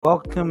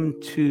Welcome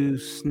to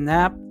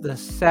Snap, the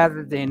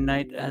Saturday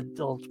Night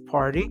Adult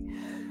Party,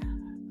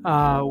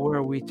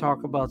 where we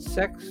talk about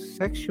sex,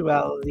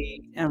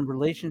 sexuality, and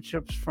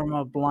relationships from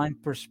a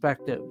blind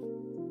perspective.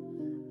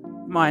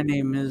 My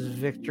name is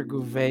Victor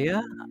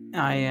Gouveia.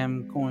 I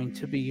am going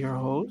to be your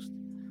host,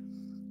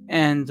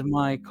 and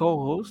my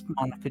co host,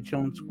 Monica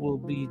Jones, will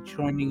be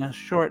joining us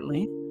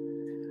shortly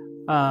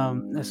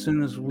as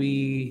soon as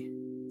we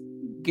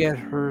get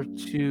her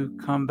to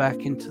come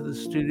back into the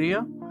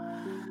studio.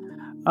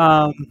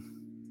 Um,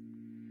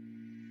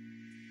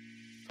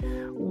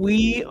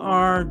 we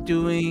are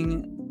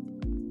doing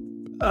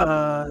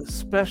a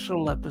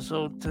special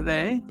episode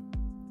today.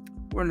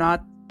 We're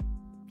not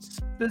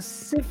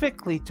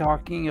specifically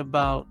talking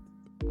about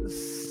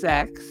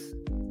sex,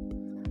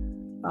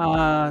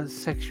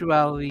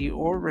 sexuality,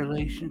 or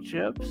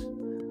relationships.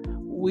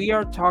 We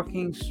are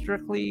talking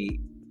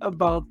strictly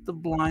about the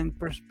blind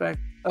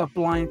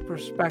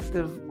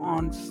perspective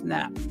on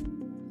Snap,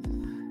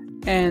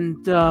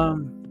 and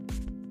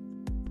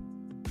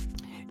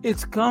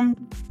it's come.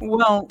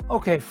 Well,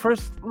 okay.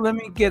 First, let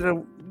me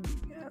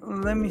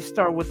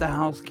start with the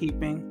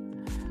housekeeping.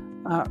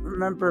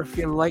 Remember, if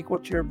you like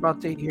what you're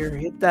about to hear,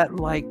 hit that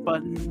like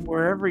button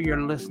wherever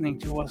you're listening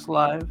to us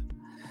live.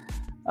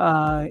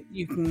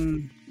 You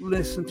can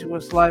listen to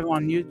us live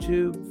on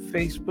YouTube,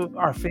 Facebook,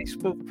 our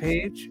Facebook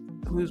page,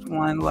 Whose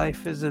Blind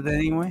Life Is It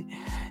Anyway,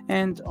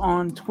 and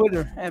on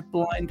Twitter at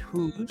Blind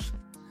Who's.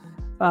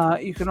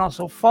 You can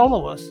also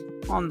follow us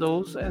on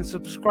those and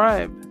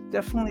subscribe.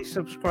 Definitely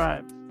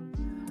subscribe.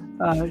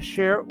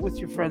 Share it with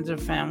your friends and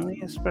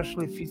family,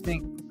 especially if you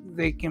think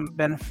they can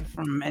benefit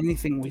from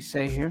anything we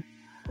say here.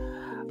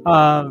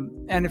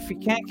 And if you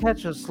can't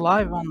catch us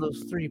live on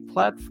those three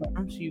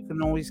platforms, you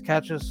can always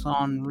catch us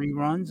on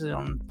reruns and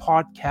on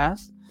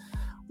podcasts.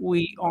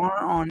 We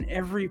are on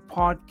every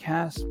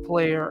podcast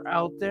player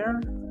out there,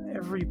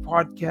 every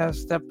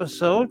podcast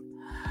episode.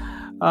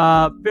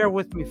 Bear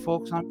with me,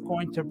 folks. I'm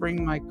going to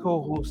bring my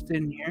co-host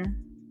in here.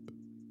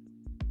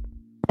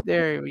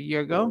 There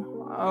you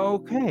go.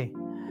 Okay.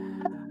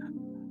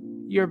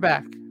 You're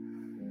back.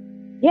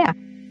 Yeah.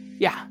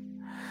 Yeah.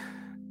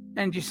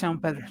 And you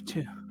sound better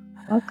too.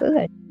 Oh,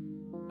 good.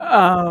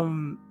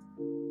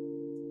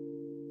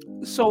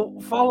 So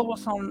follow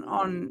us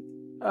on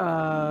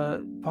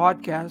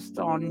podcast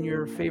on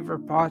your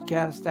favorite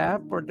podcast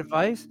app or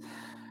device.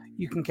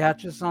 You can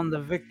catch us on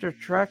the Victor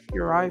Trek,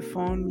 your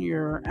iPhone,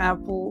 your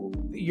Apple,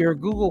 your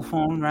Google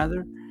phone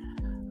rather,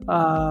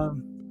 uh,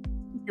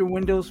 your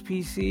Windows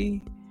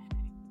PC,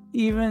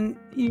 even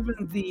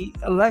the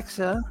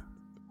Alexa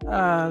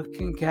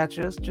can catch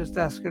us. Just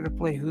ask her to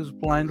play Whose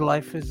Blind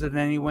Life Is It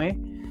Anyway,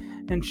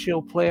 and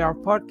she'll play our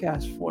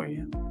podcast for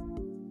you.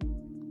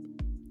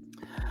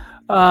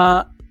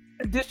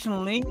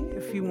 Additionally,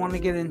 if you want to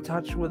get in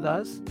touch with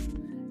us,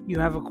 you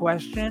have a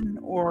question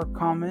or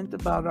comment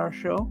about our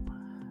show,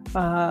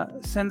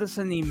 send us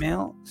an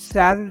email,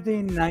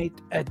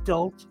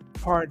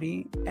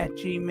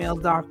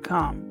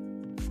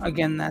 SaturdayNightAdultParty@gmail.com.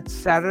 Again, that's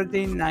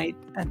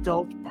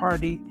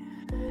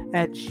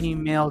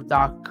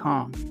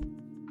SaturdayNightAdultParty@gmail.com.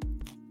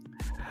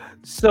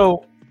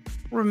 So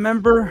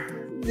remember,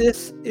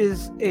 this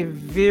is a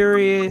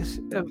very,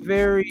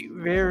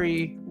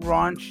 very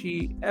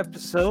raunchy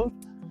episode.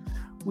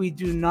 We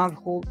do not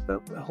hold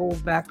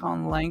back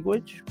on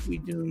language. We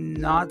do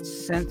not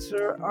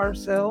censor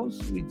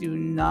ourselves. We do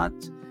not,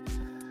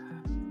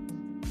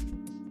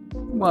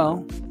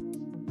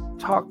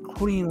 talk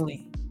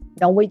cleanly.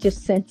 No, we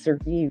just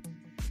censored you.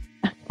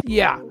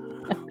 Yeah,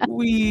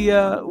 we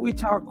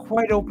talk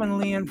quite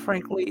openly and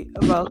frankly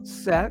about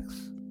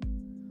sex,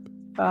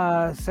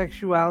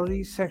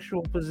 sexuality,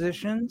 sexual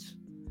positions,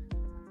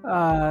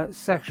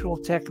 sexual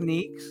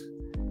techniques,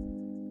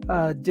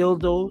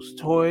 dildos,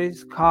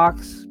 toys,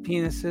 cocks,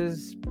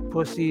 penises,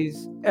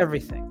 pussies,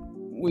 everything.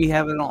 We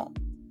have it all.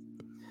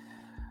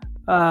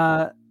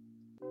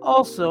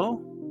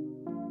 Also,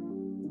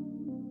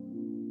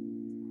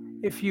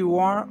 if you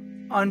are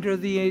under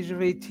the age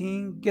of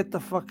 18, get the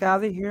fuck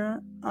out of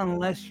here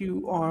unless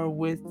you are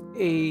with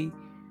a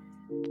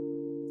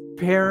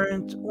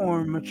parent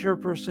or mature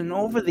person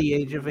over the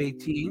age of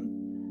 18.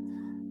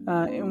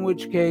 In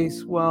which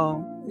case,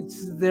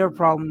 it's their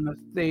problem if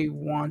they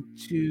want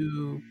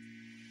to,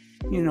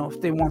 if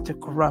they want to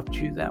corrupt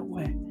you that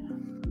way.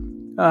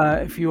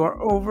 If you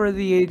are over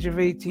the age of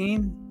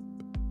 18,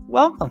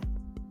 welcome.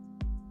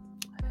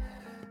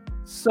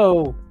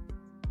 So,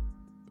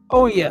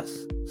 oh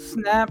yes,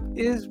 Snap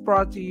is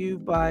brought to you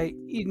by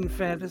Eden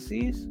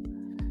Fantasies,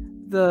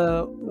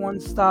 the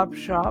one-stop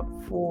shop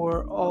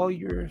for all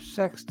your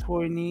sex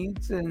toy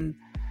needs and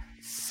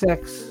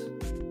sex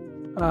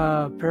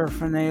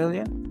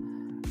paraphernalia,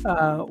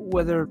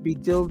 whether it be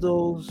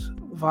dildos,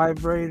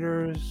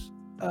 vibrators,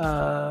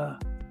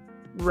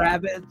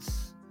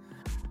 rabbits,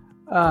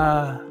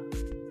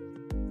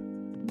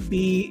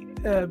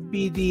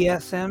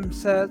 BDSM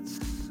sets,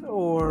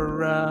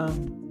 or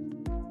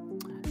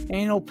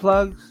anal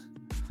plugs.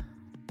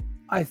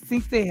 I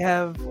think they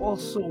have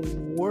also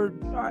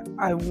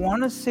I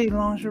want to say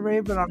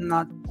lingerie, but I'm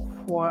not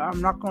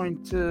I'm not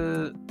going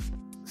to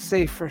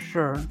say for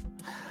sure,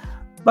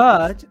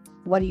 but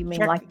What do you mean,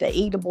 check. like the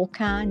eatable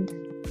kind?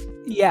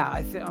 Yeah,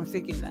 I'm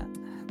thinking that.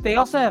 They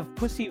also have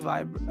panty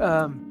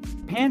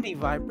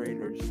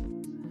vibrators,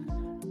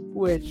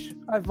 which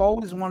I've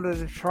always wanted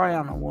to try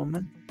on a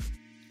woman,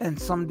 and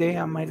someday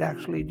I might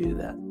actually do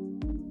that.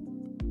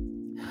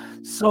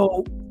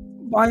 So,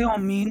 by all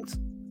means,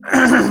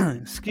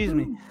 excuse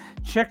me,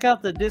 check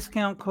out the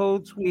discount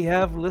codes we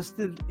have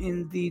listed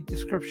in the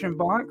description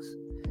box.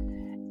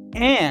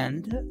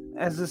 And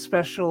as a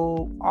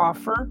special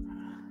offer,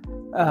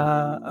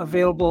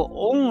 available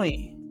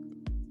only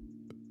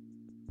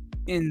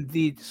in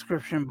the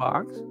description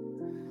box,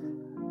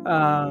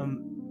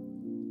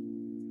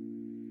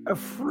 a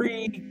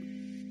free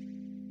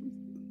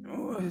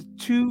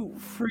 2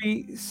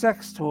 free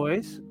sex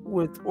toys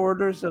with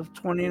orders of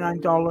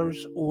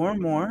 $29 or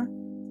more.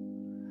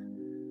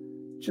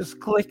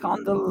 Just click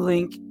on the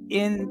link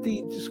in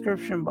the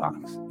description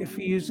box. If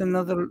you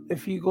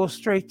go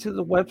straight to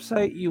the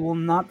website, you will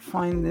not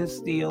find this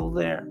deal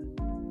there.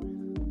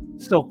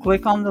 So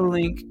click on the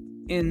link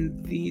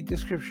in the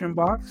description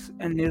box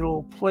and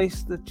it'll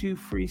place the 2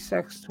 free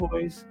sex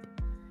toys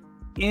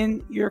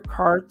in your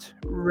cart,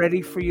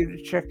 ready for you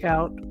to check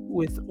out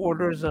with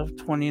orders of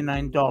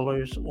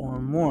 $29 or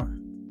more.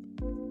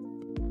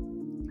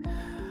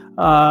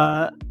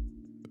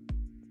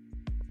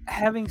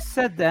 Having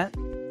said that,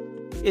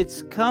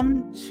 it's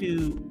come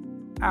to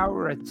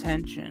our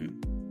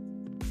attention,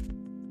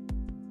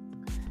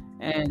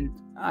 and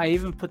I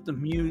even put the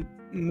mood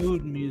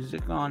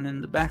music on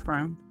in the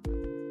background.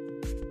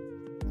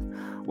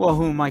 Well,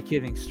 who am I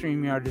kidding?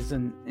 StreamYard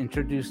hasn't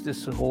introduced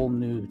this whole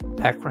new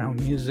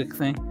background music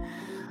thing.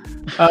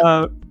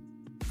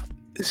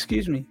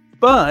 Excuse me.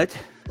 But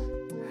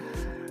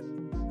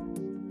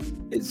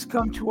it's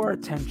come to our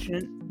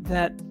attention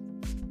that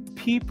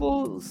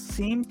people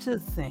seem to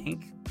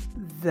think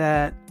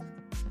that,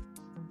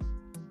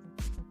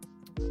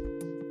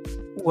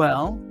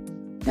 well,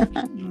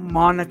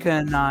 Monica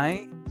and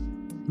I,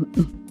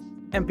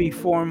 and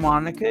before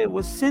Monica, it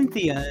was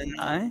Cynthia and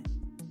I,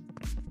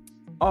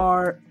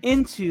 are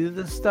into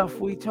the stuff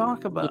we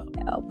talk about.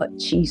 Yeah,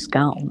 but she's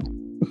gone.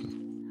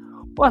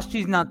 Well,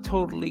 she's not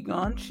totally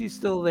gone. She's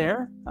still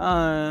there.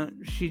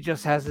 She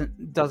just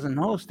doesn't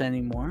host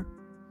anymore.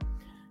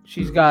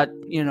 She's got,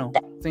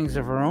 things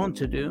of her own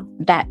to do.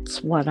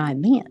 That's what I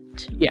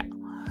meant. Yeah.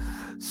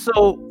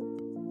 So,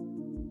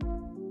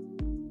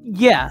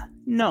 yeah,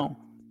 no.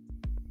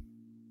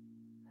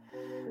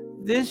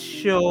 This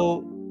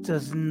show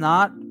does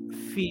not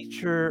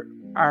feature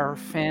our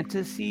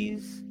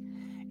fantasies.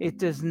 It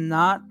does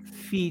not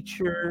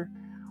feature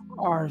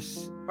our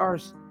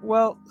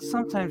well,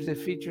 sometimes it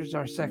features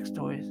our sex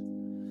toys.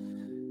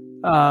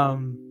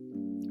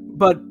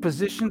 But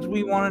positions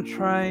we want to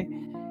try,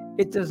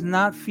 it does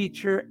not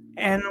feature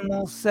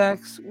animal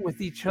sex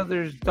with each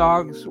other's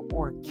dogs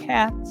or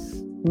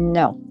cats.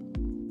 No.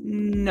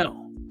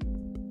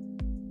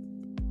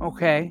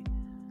 Okay.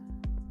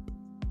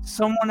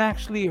 Someone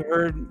actually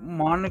heard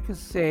Monica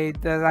say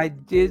that I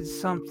did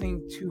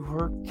something to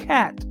her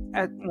cat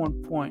at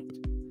one point.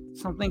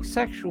 Something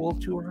sexual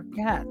to her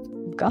cat.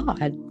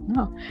 God,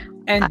 no.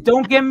 And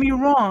don't get me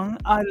wrong,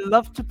 I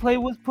love to play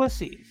with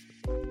pussies.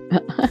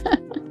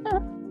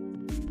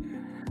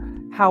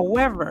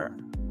 However,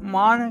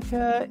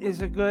 Monica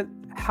is a good...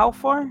 How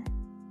far?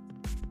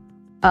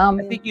 I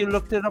think you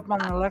looked it up on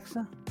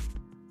Alexa.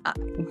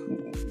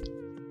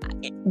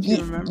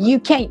 You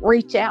can't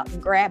reach out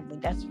and grab me,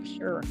 that's for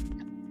sure.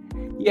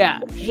 Yeah,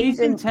 she's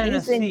in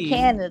Tennessee. He's in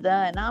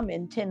Canada and I'm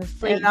in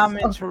Tennessee. And I'm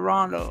in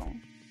Toronto.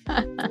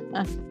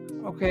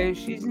 Okay,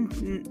 she's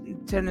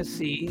in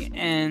Tennessee,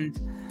 and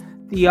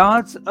the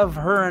odds of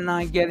her and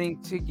I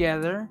getting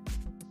together,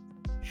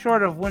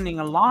 short of winning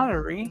a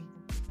lottery,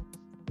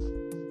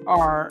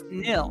 are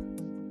nil.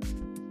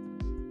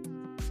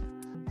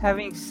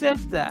 Having said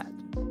that,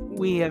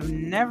 we have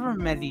never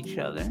met each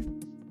other,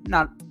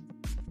 not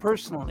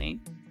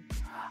personally.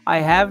 I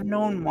have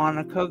known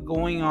Monica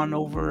going on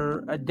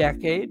over a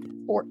decade.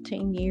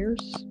 14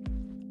 years.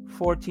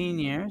 14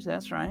 years,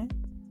 that's right.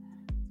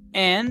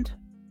 And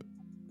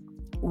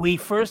we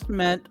first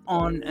met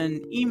on an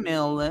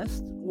email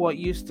list, what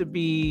used to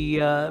be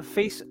a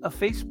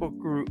Facebook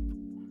group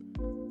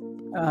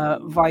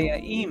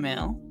via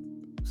email.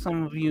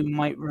 Some of you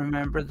might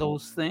remember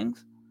those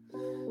things.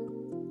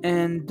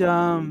 And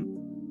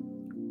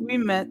we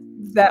met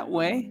that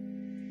way,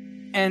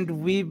 and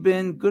we've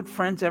been good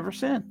friends ever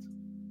since.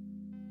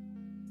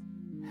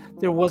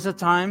 There was a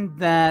time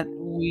that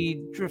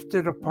we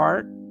drifted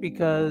apart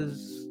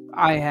because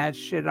I had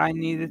shit I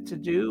needed to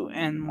do,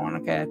 and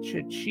Monica had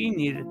shit she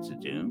needed to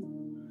do.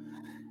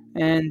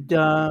 And,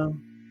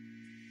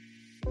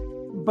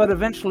 but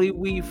eventually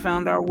we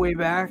found our way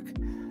back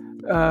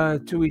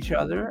to each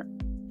other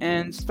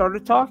and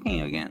started talking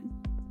again.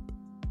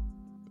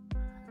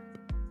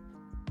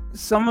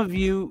 Some of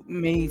you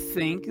may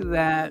think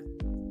that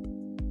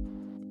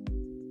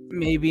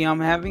maybe I'm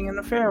having an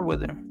affair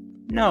with her.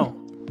 No.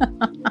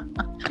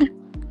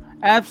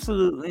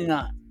 Absolutely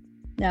not.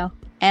 No,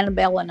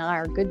 Annabelle and I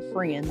are good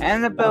friends.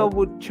 Annabelle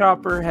would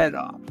chop her head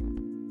off.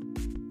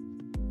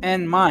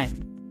 And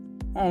mine.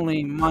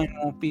 Only mine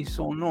won't be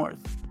so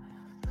north.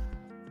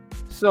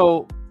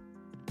 So,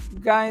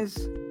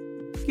 guys,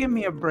 give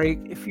me a break.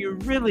 If you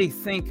really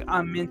think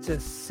I'm into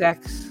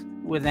sex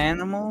with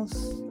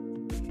animals,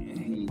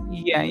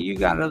 yeah, you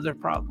got other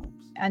problems.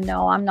 I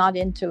know I'm not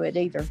into it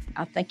either.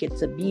 I think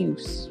it's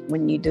abuse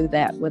when you do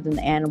that with an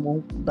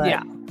animal. But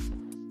yeah.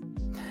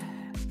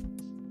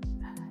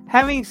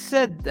 Having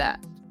said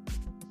that,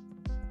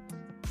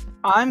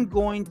 I'm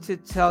going to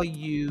tell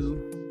you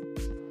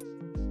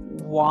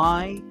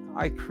why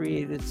I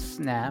created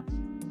Snap.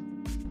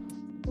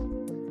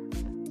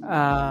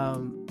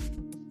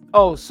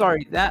 Oh,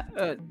 sorry. That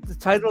the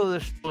title of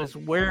the show is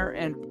Where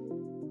and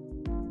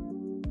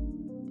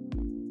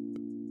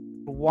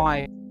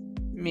Why,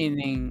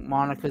 meaning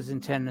Monica's in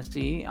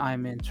Tennessee,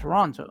 I'm in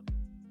Toronto.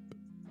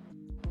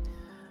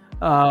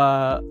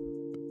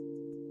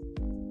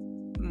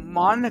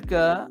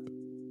 Monica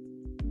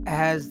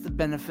has the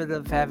benefit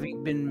of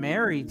having been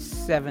married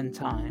 7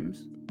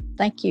 times.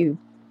 Thank you.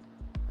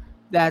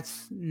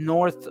 That's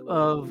north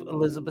of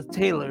Elizabeth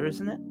Taylor,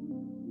 isn't it?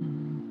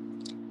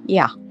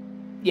 Yeah.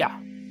 Yeah.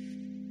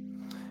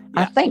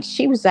 I think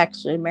she was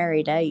actually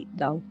married 8,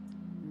 though.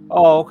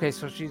 Oh, okay.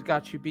 So she's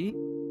got you beat?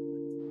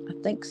 I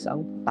think so,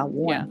 by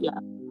 1.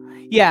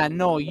 Yeah,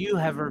 no, you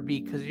have her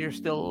beat because you're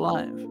still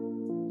alive.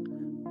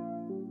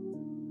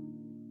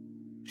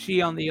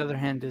 She, on the other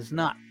hand, is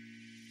not.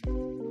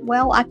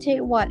 Well, I tell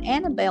you what,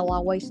 Annabelle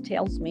always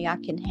tells me I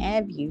can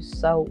have you,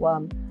 so...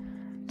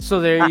 So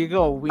there you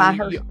go. We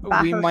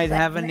might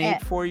have an 8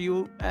 at, for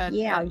you at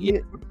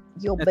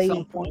you'll at be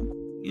some point.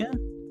 Yeah.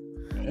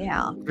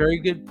 Yeah. Very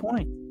good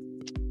point.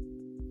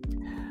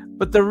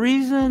 But the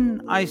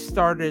reason I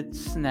started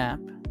Snap,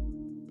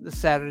 the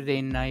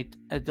Saturday night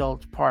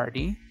adult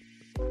party,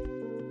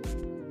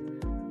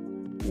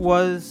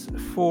 was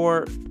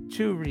for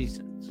 2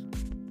 reasons.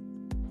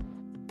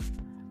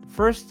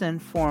 First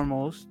and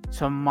foremost,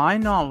 to my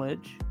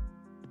knowledge,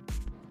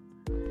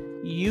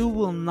 you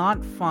will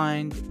not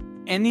find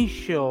any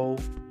show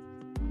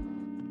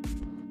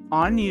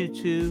on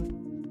YouTube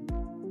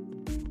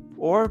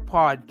or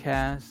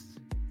podcast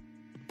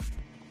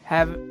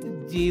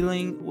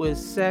dealing with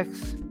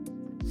sex,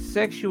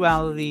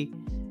 sexuality,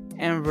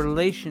 and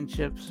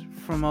relationships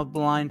from a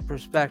blind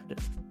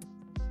perspective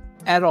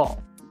at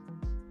all.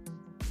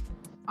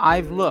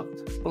 I've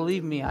looked.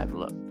 Believe me, I've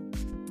looked.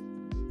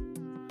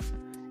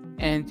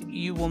 And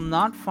you will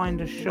not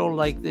find a show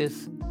like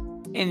this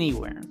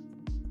anywhere.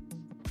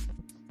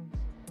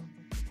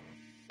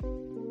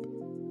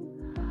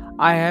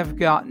 I have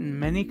gotten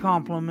many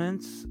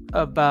compliments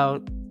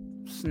about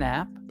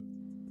Snap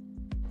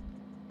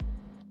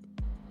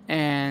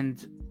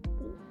and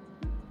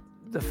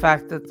the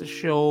fact that the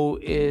show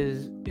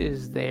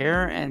is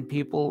there and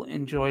people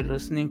enjoy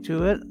listening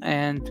to it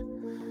and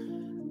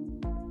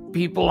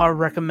people are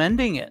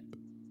recommending it.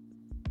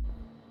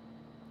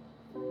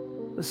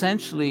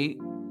 Essentially,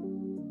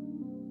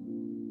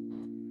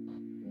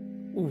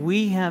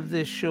 we have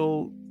this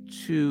show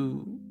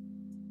to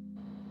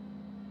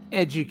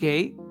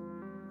educate,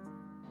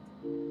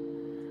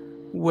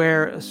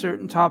 where a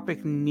certain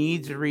topic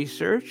needs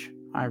research,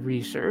 I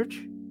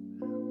research.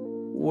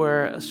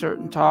 Where a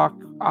certain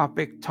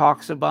topic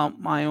talks about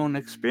my own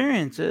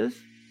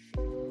experiences,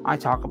 I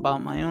talk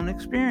about my own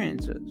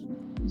experiences.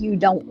 You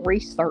don't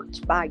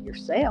research by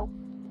yourself.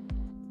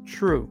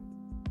 True.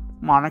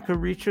 Monica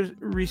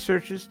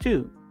researches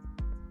too.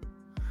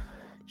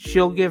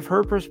 She'll give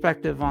her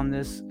perspective on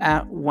this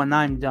when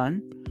I'm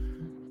done.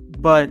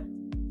 But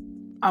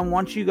I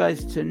want you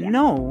guys to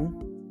know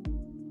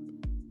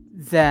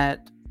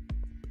that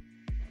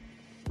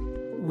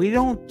we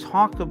don't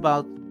talk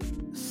about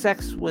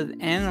sex with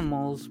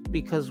animals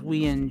because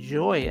we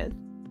enjoy it.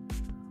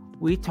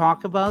 We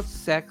talk about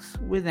sex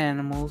with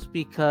animals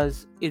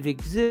because it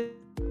exists.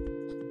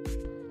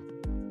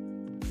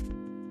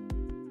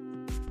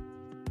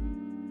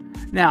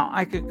 Now,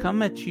 I could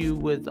come at you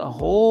with a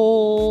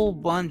whole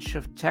bunch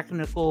of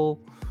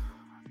technical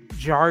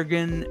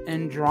jargon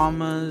and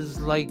dramas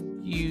like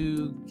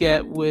you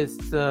get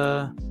with,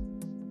 Dr.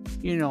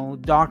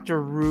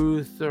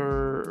 Ruth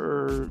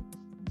or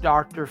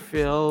Dr.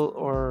 Phil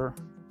or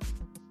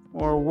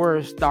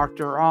worse,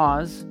 Dr.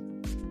 Oz.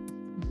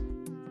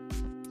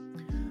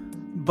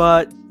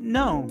 But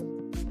no,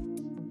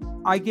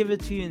 I give it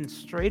to you in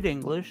straight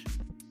English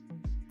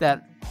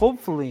that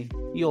hopefully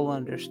you'll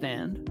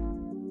understand.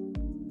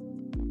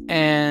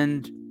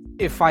 And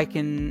if I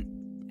can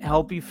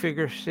help you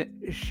figure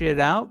shit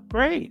out,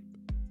 great.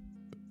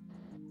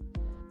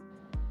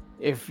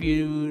 If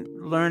you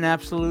learn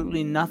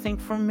absolutely nothing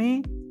from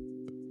me,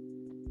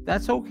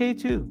 that's okay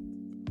too.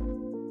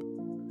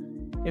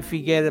 If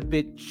you get a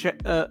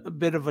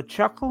bit of a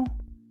chuckle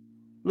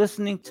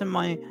listening to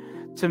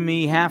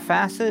me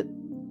half-ass it,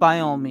 by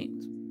all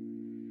means,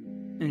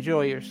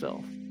 enjoy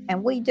yourself.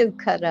 And we do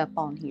cut up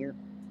on here.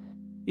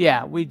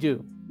 Yeah, we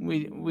do.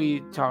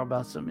 We talk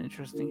about some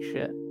interesting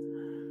shit.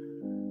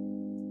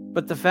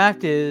 But the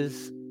fact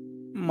is,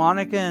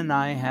 Monica and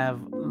I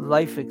have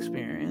life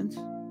experience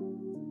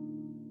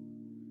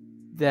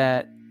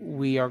that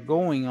we are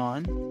going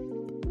on.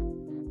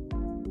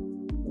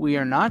 We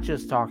are not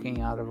just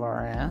talking out of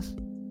our ass.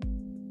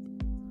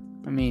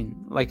 I mean,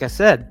 like I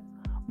said,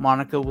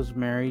 Monica was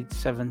married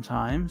 7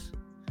 times.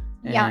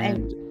 Yeah,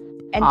 and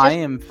I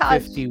am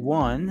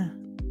 51.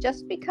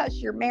 Just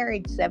because you're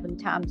married 7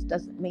 times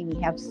doesn't mean you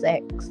have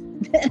sex.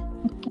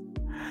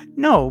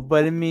 No,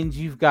 but it means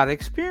you've got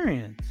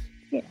experience.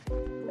 Yeah.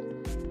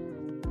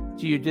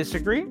 Do you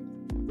disagree?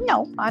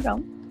 No, I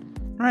don't.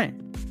 Right.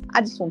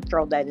 I just want to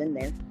throw that in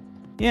there.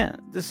 Yeah,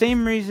 the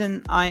same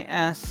reason I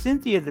asked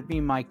Cynthia to be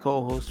my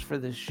co-host for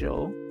this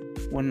show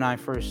when I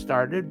first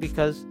started,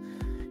 because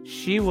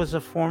she was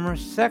a former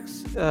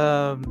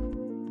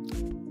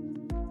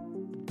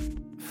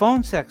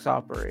phone sex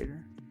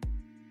operator.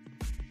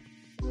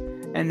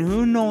 And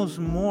who knows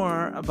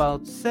more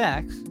about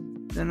sex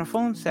than a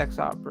phone sex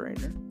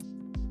operator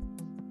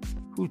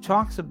who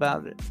talks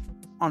about it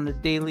on a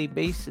daily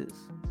basis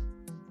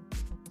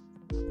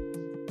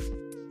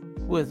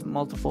with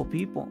multiple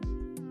people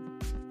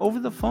over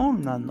the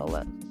phone,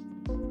 nonetheless.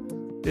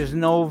 There's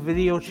no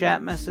video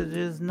chat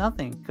messages,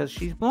 nothing, because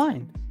she's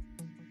blind.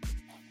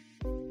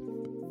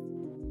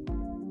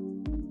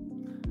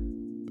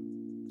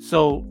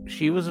 So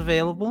she was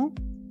available,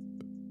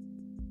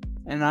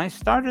 and I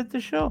started the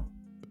show.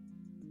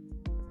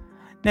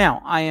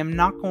 Now, I am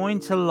not going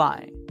to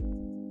lie.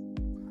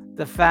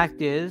 The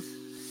fact is,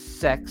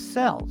 sex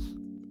sells.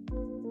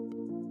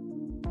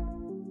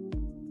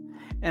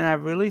 And I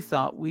really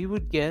thought we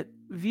would get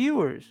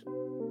viewers.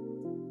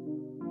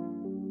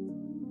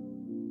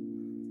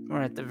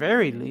 Or at the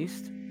very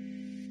least,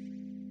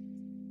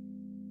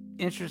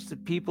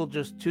 interested people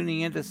just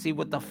tuning in to see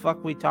what the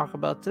fuck we talk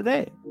about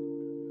today.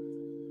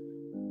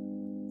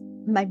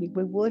 Maybe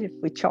we would if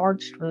we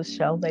charged for the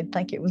show. They'd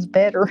think it was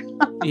better.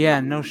 Yeah,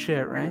 no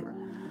shit, right?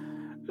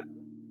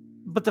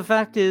 But the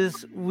fact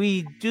is,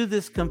 we do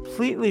this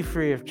completely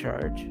free of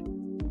charge.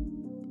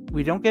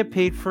 We don't get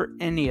paid for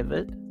any of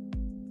it.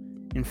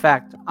 In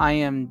fact, I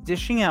am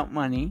dishing out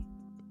money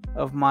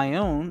of my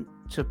own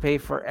to pay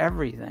for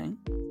everything.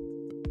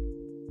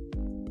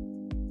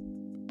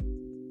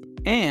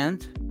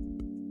 And,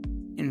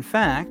 in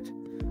fact,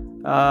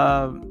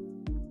 I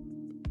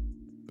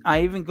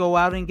even go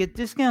out and get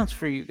discounts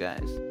for you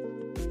guys.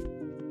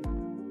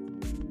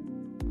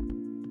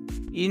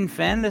 Eden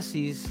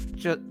Fantasies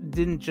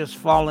didn't just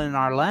fall in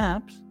our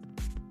laps.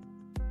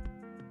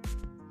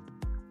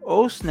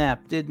 Oh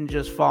Snap didn't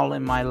just fall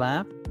in my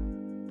lap.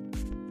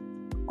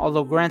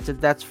 Although, granted,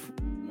 that's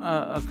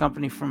a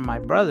company from my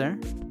brother.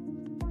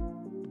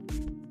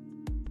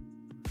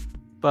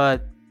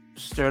 But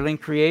Sterling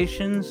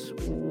Creations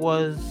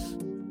was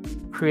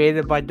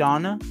created by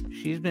Donna.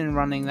 She's been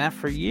running that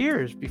for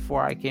years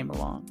before I came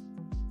along.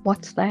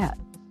 What's that?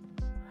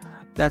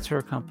 That's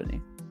her company.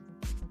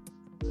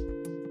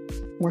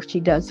 Where she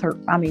does her,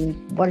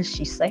 what does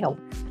she sell?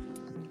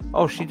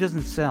 Oh, she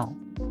doesn't sell.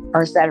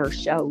 Or is that her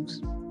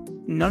shows?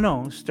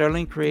 No.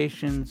 Sterling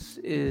Creations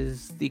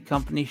is the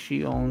company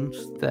she owns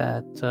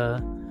that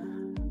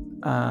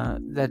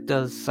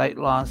does sight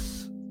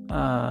loss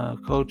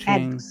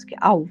coaching.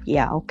 Oh,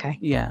 yeah, okay.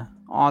 Yeah,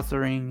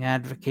 authoring,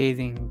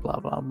 advocating, blah,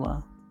 blah,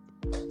 blah.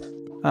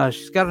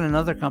 She's got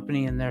another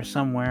company in there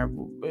somewhere.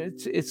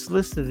 It's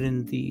listed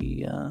in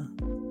the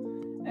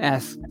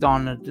Ask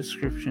Donna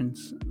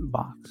descriptions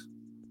box.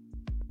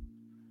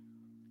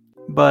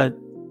 But,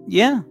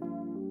 yeah.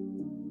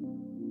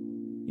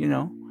 You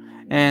know.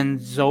 And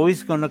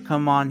Zoe's going to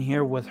come on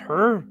here with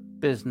her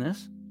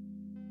business.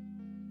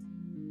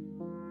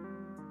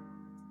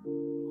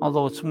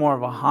 Although it's more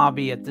of a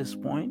hobby at this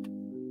point.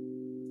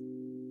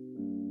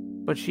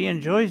 But she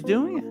enjoys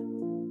doing it.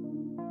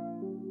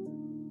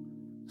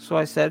 So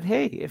I said,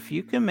 hey, if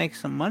you can make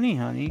some money,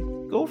 honey,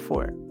 go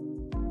for it.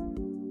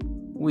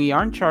 We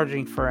aren't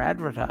charging for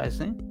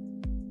advertising.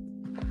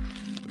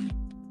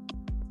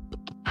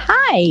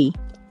 Hi.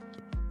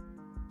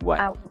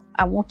 What?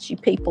 I want you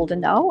people to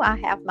know I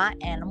have my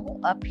animal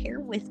up here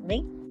with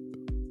me.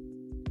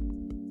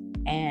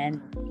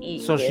 And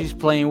she's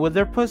playing with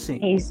her pussy.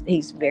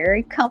 He's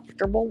very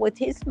comfortable with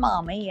his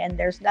mommy, and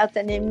there's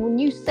nothing. And when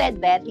you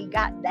said that, he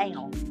got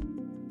down.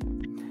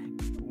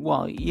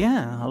 Well,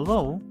 yeah,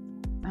 hello.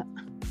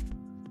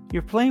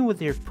 You're playing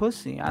with your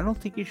pussy. I don't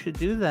think you should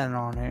do that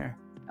on air.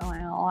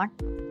 Well,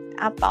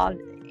 I thought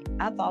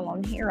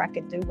on here I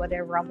could do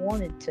whatever I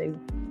wanted to.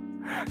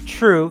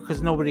 True,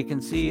 because nobody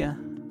can see you.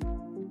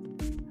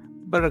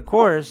 But of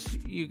course,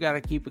 you got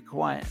to keep it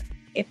quiet.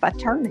 If I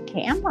turn the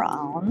camera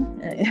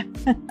on.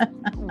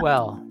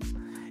 Well,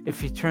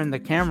 if you turn the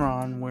camera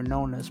on, we're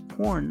known as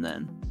porn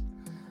then.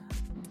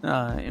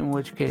 In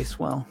which case,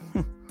 well,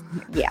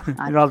 yeah.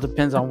 It all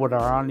depends on what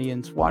our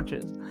audience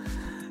watches.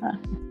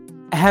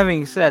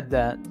 Having said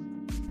that,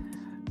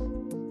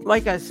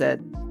 like I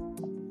said,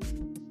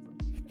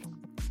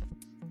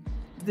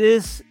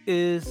 this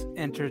is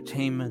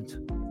entertainment.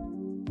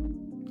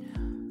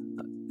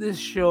 This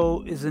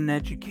show is an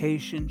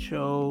education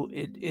show.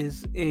 It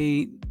is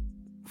a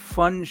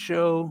fun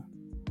show.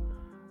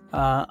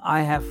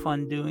 I have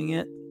fun doing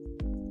it.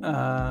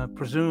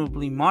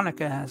 Presumably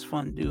Monica has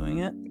fun doing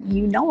it.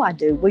 You know I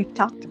do. We've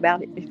talked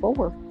about it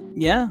before.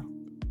 Yeah.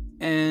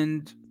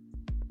 And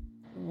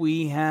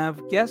we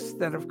have guests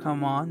that have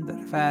come on that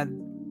have had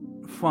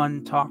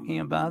fun talking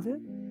about it.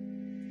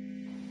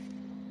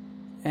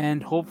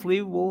 And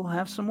hopefully we'll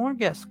have some more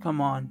guests come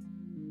on.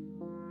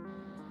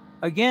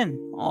 Again,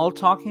 all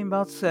talking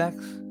about sex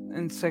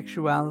and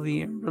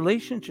sexuality and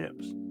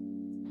relationships.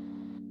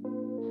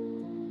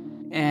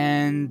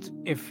 And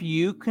if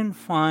you can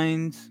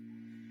find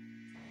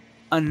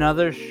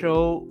another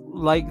show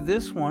like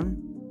this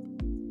one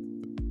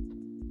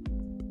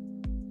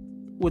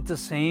with the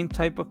same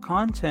type of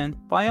content,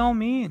 by all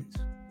means,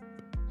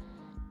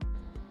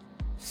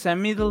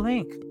 send me the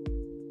link.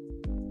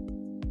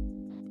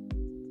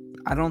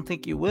 I don't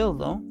think you will,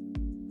 though,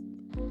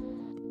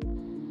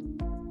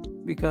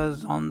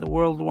 because on the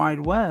World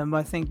Wide Web,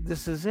 I think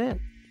this is it.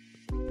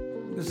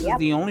 This is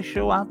the only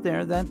show out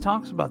there that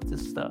talks about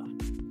this stuff.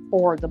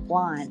 For the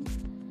blind.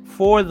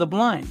 For the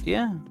blind,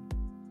 yeah.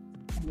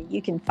 I mean,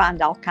 you can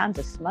find all kinds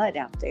of smut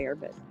out there,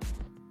 but...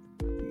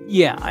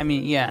 Yeah, I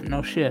mean, yeah,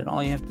 no shit.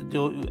 All you have to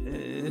do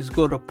is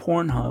go to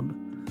Pornhub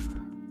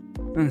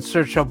and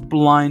search up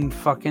blind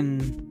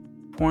fucking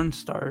porn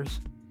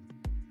stars.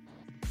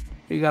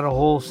 You got a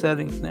whole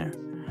setting there.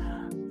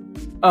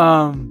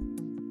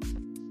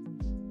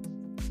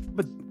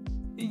 But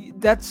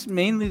that's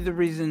mainly the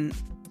reason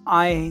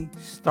I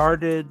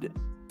started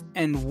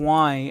and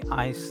why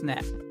I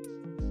Snap.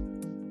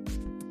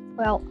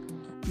 Well,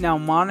 now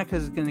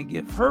Monica's going to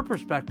give her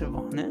perspective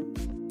on it.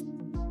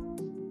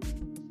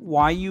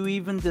 Why you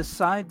even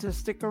decide to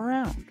stick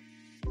around?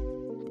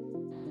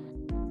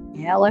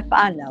 Hell if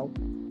I know.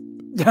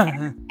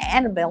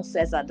 Annabelle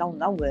says I don't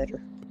know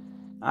better.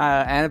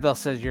 Annabelle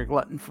says you're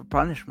glutton for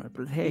punishment,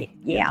 but hey.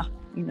 Yeah,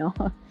 you know.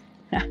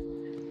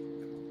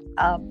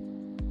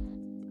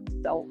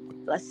 So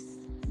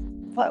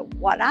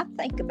what I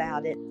think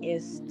about it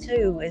is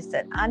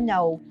that I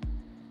know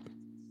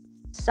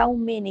so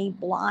many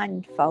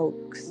blind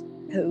folks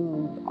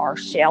who are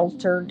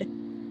sheltered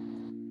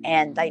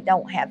and they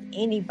don't have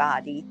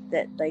anybody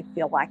that they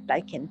feel like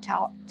they can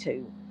talk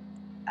to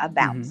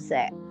about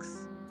sex.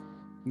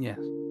 Yes.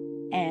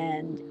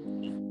 And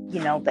you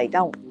know, they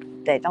don't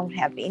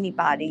have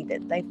anybody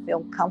that they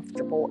feel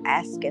comfortable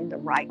asking the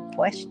right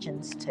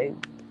questions to.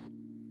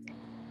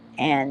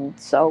 And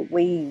so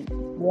we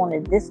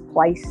wanted this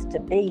place to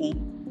be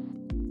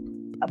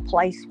a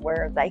place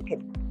where they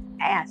could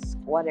ask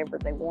whatever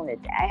they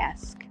wanted to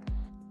ask.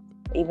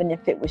 Even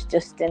if it was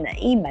just in an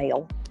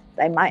email,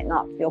 they might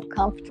not feel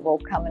comfortable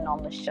coming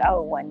on the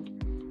show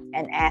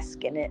and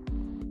asking it.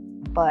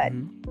 But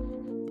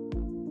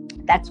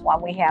that's why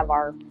we have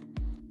our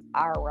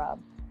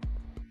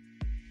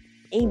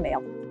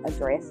email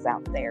address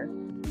out there.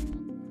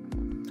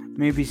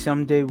 Maybe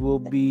someday we'll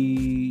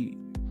be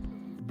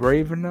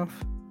brave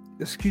enough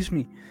to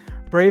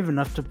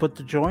put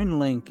the join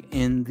link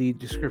in the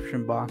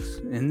description box,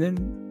 and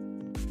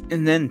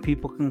then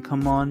people can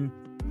come on.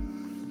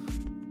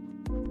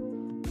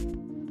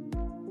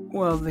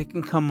 Well, they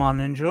can come on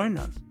and join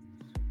us.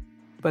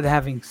 But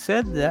having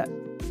said that,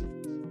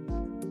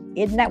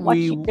 isn't that what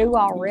you do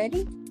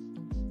already?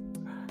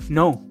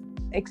 No.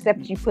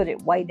 Except you put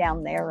it way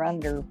down there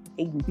under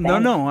Eden Family.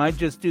 No, I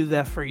just do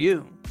that for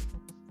you.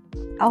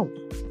 Oh.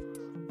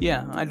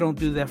 Yeah, I don't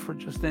do that for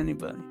just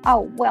anybody.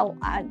 Oh, well,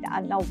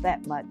 I know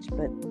that much,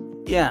 but...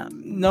 Yeah,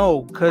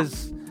 no,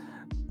 because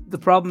the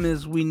problem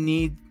is we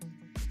need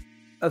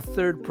a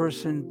third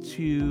person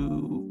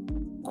to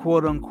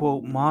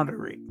quote-unquote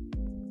moderate.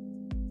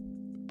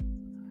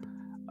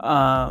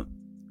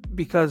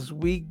 Because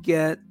we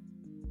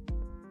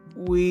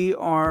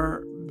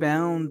are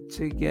bound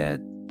to get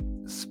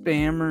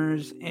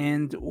spammers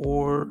and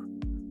or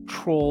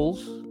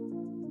trolls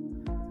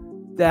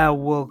that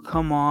will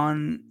come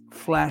on,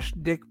 flash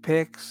dick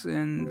pics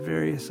and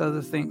various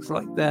other things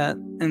like that,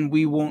 and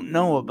we won't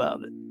know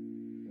about it.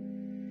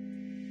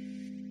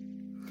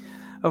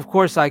 Of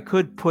course, I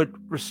could put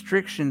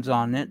restrictions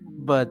on it,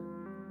 but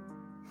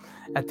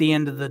at the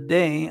end of the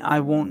day, I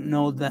won't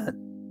know that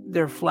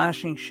they're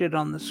flashing shit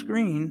on the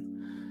screen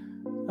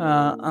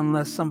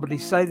unless somebody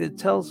sighted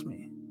tells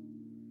me.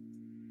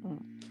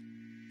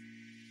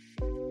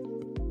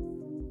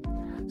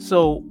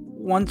 So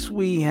once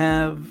we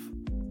have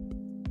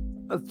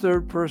a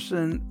third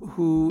person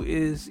who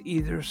is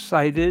either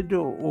sighted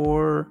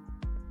or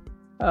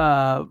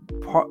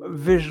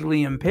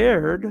visually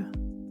impaired,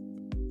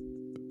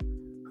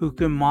 who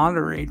can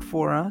moderate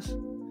for us,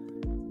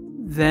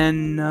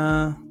 then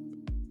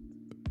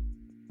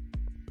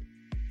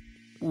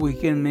we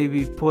can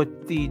maybe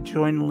put the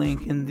join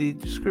link in the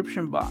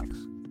description box,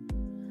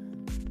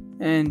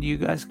 and you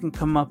guys can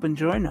come up and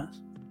join us.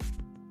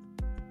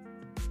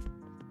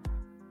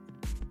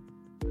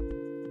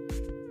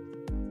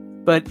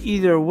 But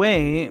either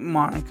way,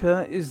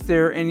 Monica, is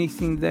there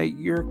anything that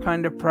you're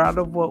kind of proud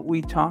of what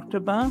we talked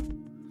about?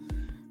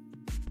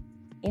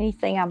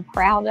 Anything I'm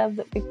proud of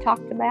that we've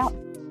talked about?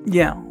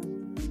 Yeah.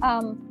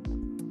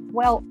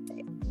 Well,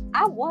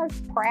 I was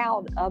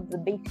proud of the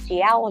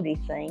bestiality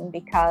thing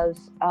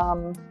because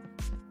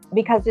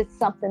it's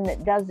something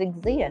that does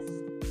exist.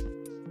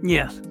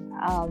 Yes.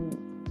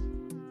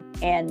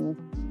 And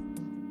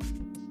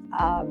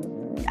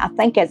I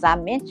think, as I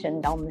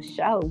mentioned on the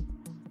show,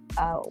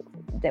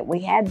 that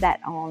we had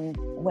that on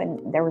when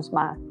there was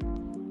my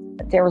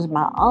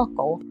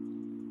uncle,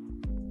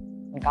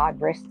 God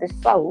rest his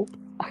soul,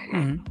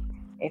 Mm-hmm.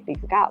 if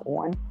he's got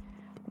one,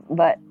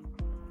 but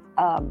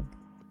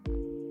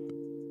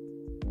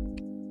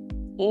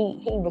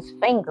he was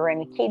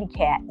fingering a kitty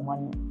cat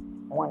one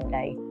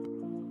day.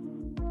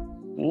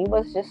 He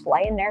was just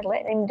laying there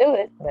letting him do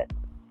it, but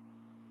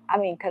I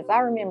mean, because I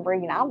remember,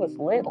 I was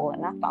little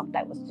and I thought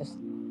that was just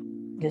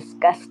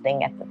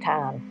disgusting at the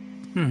time.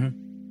 Mm-hmm.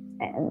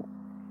 And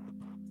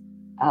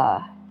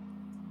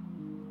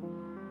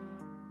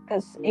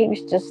because he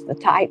was just the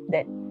type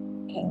that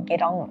he'd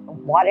get on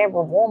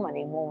whatever woman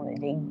he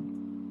wanted. He'd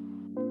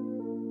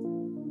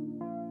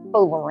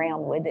fool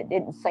around with it.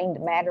 Didn't seem to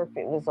matter if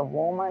it was a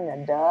woman,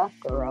 a duck,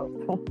 or a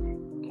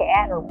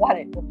cat, or what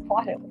it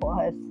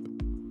was.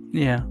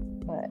 Yeah.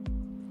 But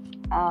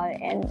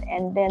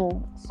and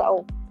then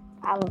so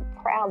I'm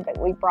proud that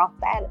we brought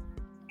that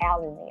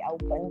out in the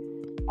open.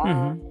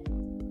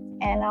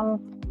 And I'm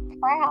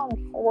proud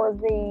for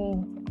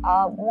the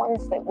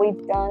ones that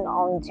we've done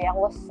on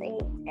jealousy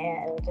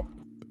and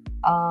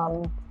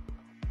on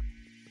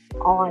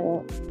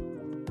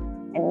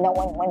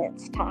knowing when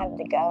it's time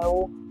to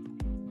go.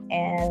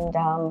 And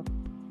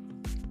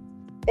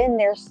then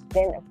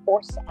of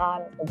course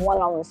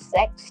one on the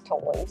sex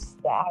toys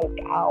that I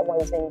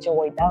always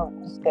enjoy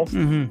those because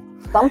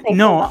some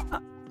people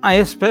I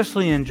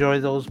especially enjoy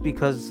those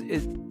because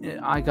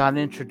I got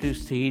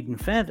introduced to Eden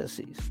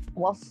Fantasies.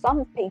 Well,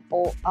 some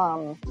people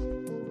don't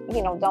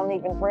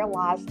even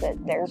realize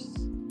that there's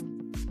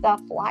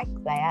stuff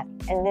like that,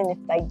 and then if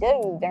they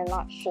do, they're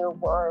not sure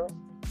where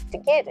to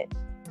get it.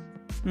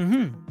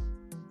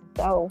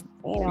 So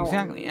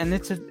exactly, and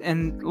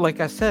and like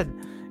I said,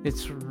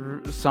 it's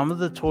some of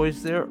the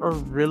toys there are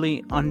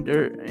really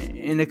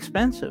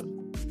inexpensive,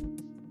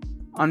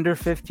 under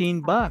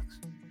 $15.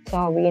 So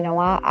I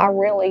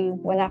really,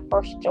 when I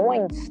first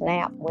joined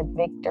Snap with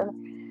Victor,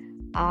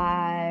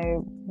 I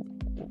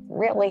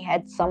really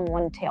had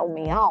someone tell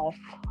me off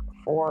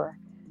for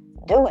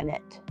doing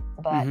it,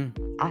 but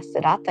I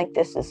said, I think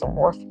this is a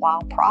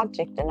worthwhile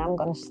project and I'm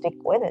going to stick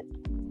with it.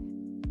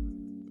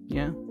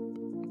 Yeah.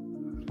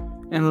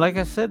 And like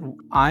I said,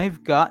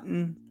 I've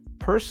gotten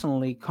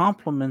personally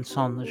compliments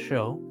on the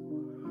show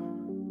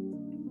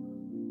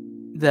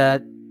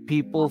that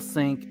people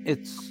think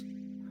it's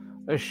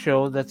a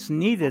show that's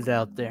needed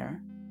out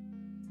there.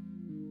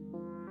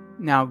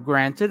 Now,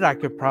 granted, I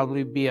could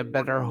probably be a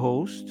better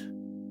host.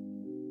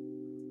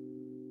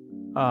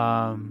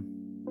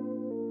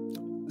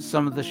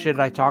 Some of the shit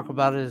I talk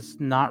about is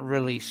not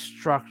really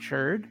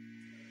structured.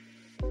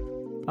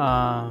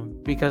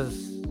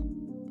 Because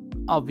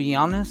I'll be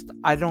honest,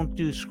 I don't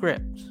do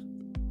scripts.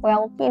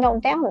 Well,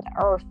 down to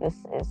earth is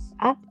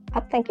I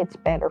think it's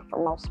better for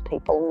most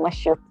people,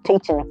 unless you're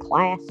teaching a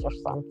class or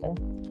something.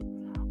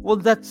 Well,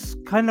 that's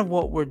kind of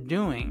what we're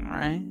doing,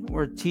 right?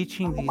 We're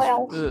teaching these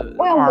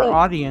our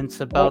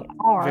audience about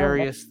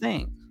various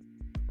things.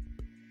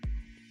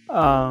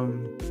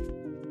 And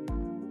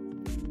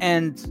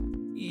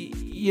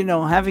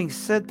having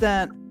said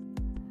that,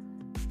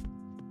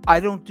 I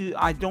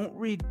don't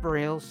read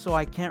Braille, so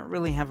I can't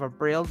really have a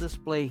Braille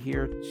display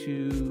here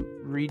to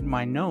read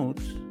my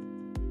notes.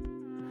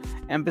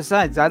 And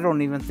besides, I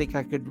don't even think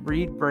I could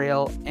read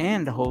Braille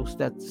and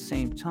host at the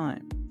same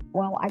time.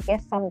 Well, I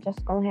guess I'm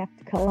just going to have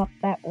to come up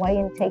that way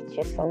and teach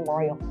you some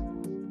Braille.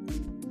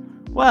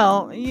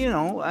 Well,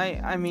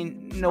 I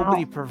mean,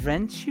 nobody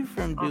prevents you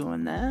from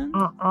doing that.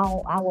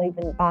 I'll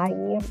even buy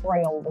you a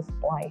Braille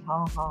display.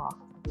 Ha ha.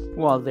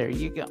 Well, there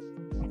you go.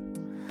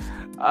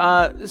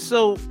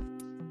 So,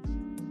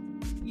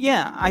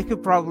 yeah, I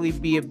could probably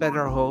be a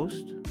better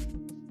host.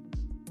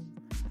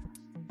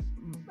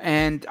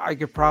 And I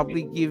could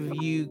probably give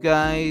you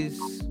guys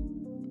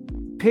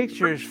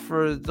pictures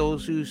for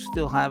those who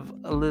still have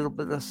a little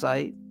bit of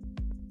sight.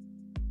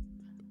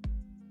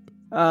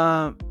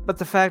 But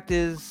the fact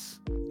is,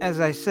 as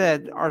I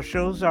said, our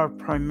shows are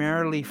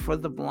primarily for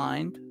the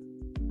blind,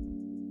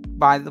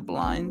 by the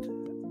blind.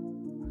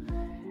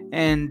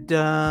 And,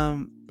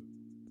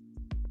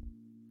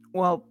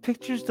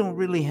 pictures don't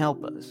really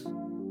help us.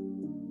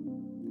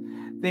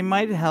 They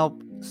might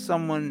help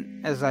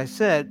someone, as I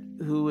said,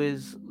 who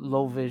is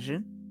low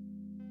vision.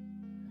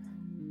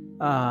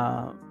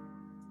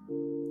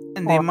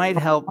 And they might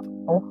help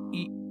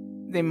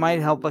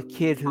a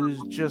kid who's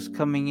just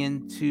coming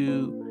in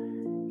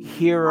to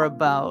hear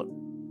about,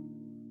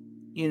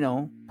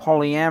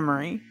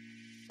 polyamory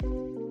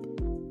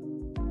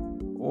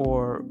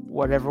or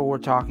whatever we're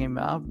talking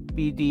about,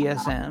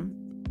 BDSM.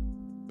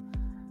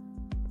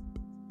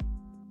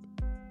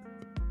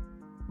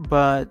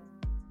 But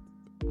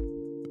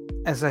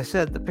as I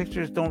said, the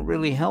pictures don't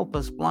really help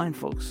us blind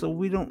folks, so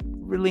we don't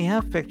really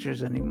have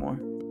pictures anymore.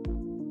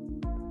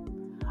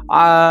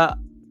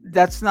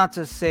 That's not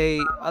to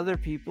say other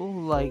people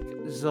like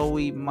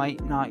Zoe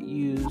might not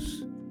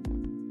use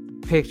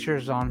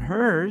pictures on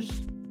hers,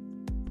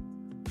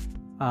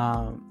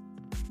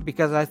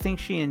 because I think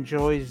she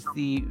enjoys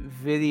the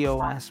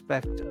video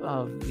aspect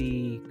of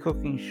the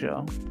cooking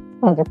show.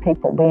 Other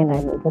people being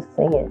able to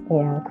see it,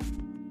 yeah.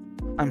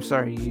 I'm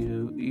sorry,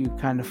 you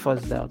kind of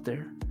fuzzed out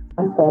there.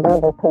 I said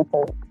other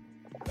people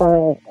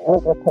find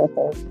other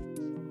people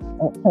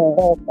that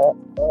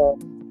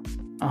benefit.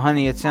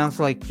 Honey, it sounds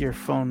like your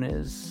phone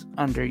is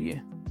under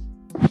you.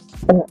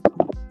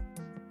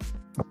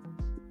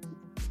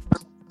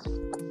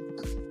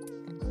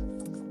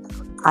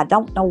 I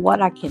don't know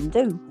what I can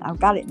do. I've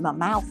got it in my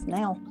mouth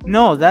now.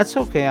 No, that's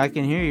okay. I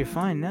can hear you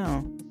fine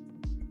now.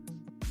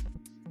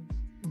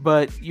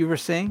 But you were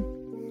saying?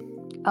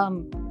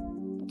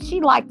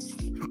 She likes,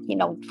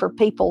 for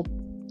people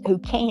who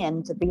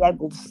can, to be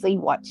able to see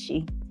what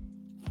she,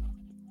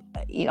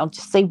 to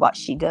see what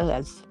she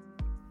does.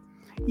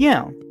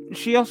 Yeah,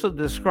 she also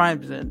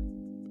describes it.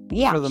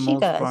 Yeah, for the she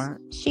most does.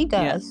 part. She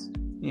does.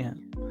 Yeah.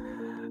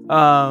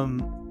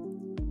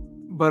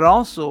 But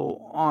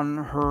also on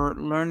her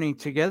Learning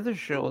Together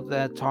show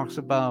that talks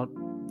about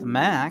the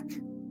Mac,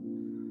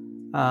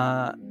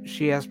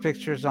 she has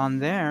pictures on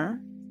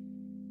there.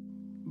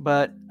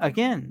 But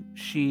again,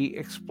 she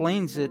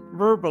explains it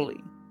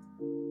verbally.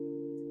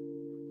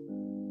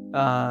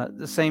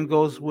 The same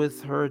goes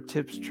with her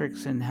tips,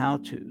 tricks, and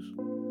how-tos,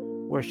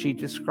 where she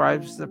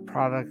describes the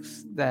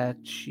products that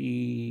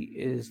she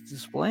is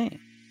displaying.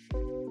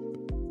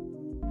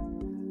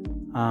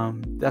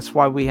 That's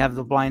why we have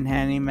the Blind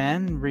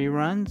Handyman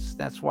reruns.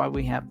 That's why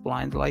we have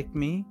Blind Like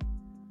Me.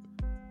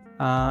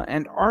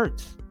 And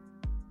Art,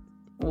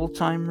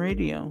 old-time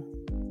radio.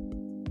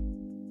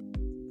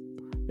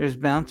 There's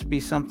bound to be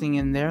something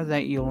in there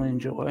that you'll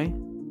enjoy.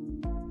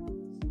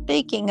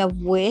 Speaking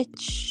of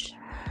which,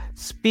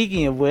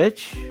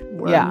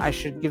 yeah, I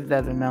should give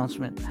that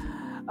announcement.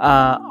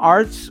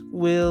 Arts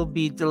will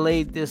be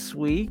delayed this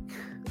week,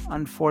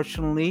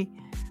 unfortunately.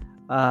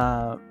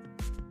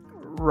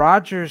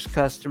 Rogers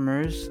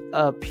customers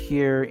up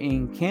here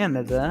in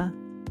Canada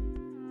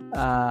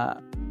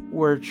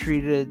were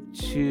treated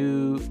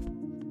to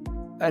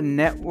a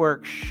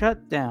network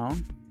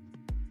shutdown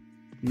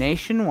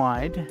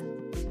nationwide.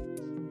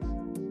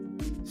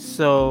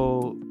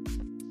 So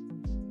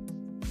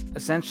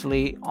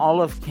essentially,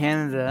 all of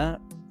Canada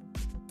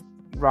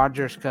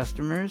Rogers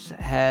customers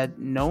had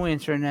no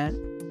internet,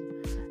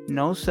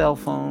 no cell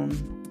phone,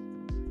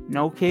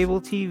 no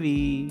cable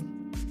TV,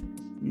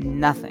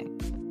 nothing.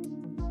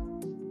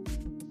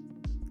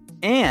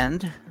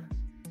 And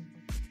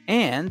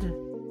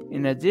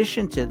in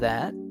addition to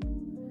that,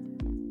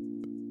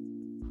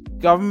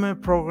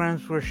 government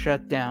programs were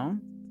shut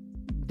down.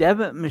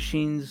 Debit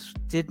machines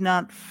did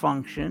not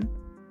function.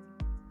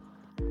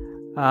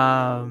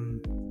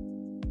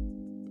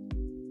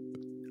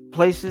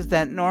 Places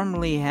that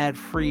normally had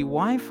free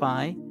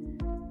Wi-Fi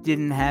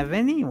didn't have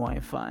any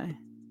Wi-Fi.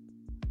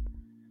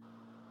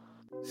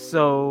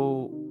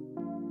 So,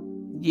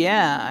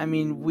 yeah, I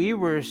mean, we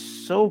were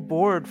so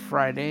bored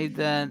Friday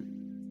that,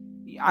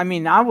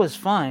 I was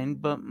fine,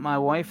 but my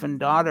wife and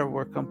daughter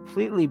were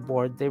completely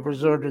bored. They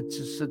resorted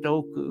to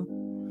Sudoku,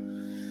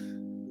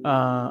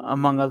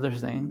 among other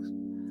things.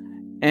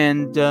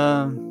 And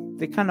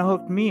they kind of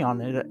hooked me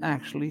on it,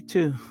 actually,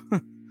 too.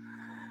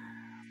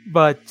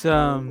 But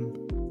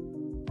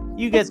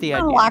you get the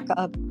idea. It's kind of like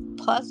a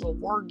puzzle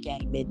word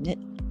game, isn't it?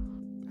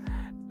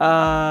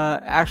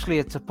 Actually,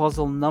 it's a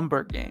puzzle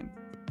number game.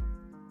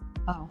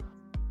 Oh.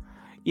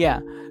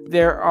 Yeah,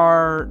 there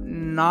are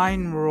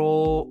 9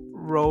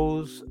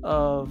 rows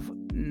of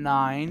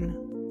 9.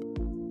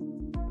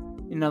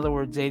 In other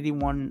words,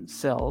 81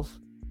 cells.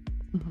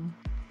 Mm-hmm.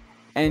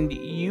 And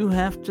you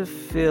have to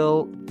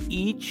fill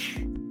each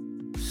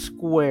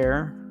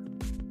square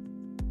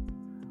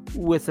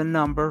with a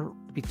number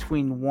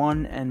between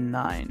 1 and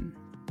 9.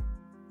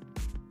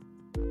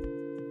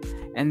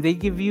 And they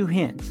give you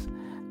hints.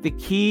 The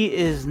key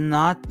is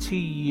not to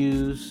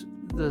use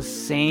the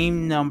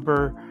same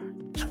number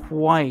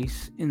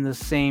twice in the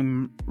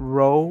same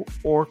row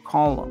or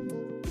column.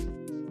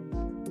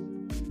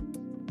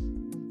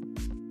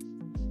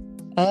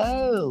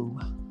 Oh.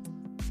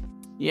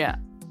 Yeah.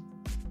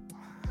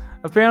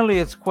 Apparently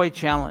it's quite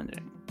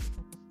challenging.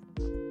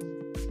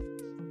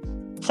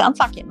 Sounds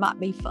like it might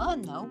be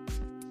fun, though.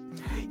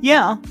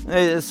 Yeah,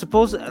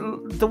 suppose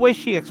the way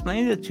she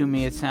explained it to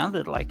me, it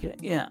sounded like it.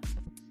 Yeah.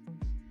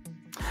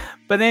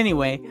 But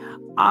anyway,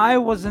 I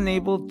wasn't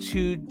able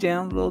to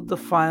download the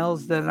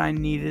files that I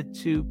needed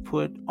to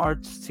put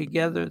Arts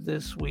together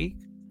this week,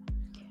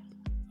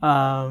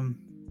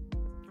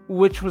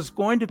 which was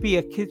going to be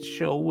a kids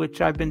show,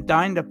 which I've been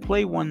dying to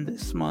play one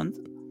this month.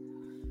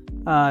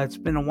 It's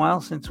been a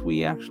while since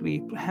we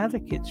actually had a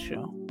kids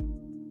show.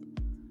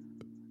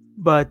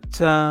 But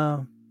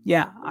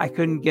yeah, I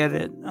couldn't get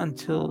it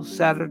until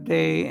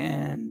Saturday,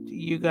 and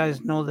you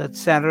guys know that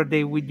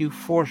Saturday we do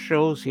 4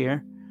 shows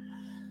here.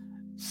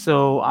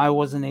 So I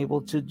wasn't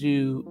able to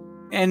do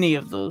any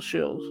of those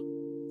shows.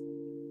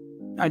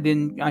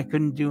 I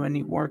couldn't do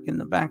any work in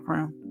the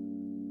background.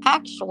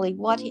 Actually,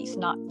 what he's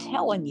not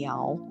telling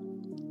y'all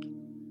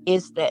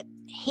is that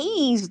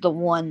he's the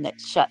one that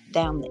shut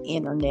down the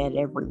internet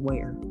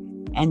everywhere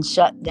and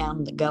shut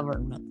down the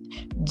government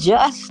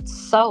just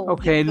so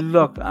Okay,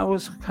 look, I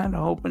was kind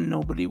of hoping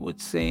nobody would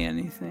say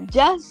anything.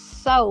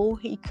 just so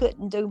he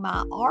couldn't do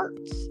my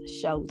arts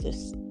show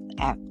this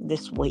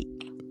week.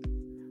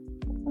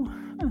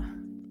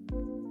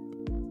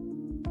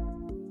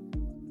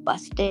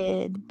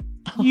 Busted.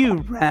 You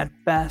rat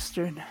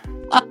bastard.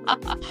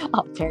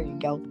 Oh, there you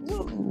go.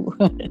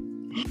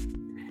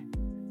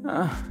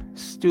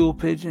 Stool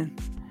pigeon.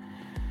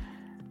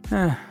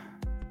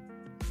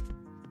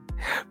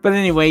 But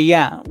anyway,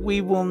 yeah,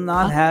 we will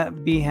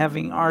not be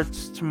having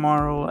arts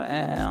tomorrow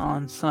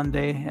on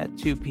Sunday at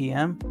 2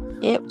 p.m.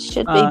 It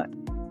should be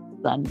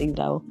Sunday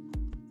though.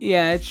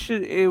 Yeah,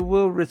 it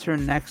will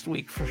return next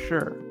week for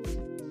sure.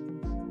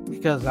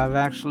 Because I've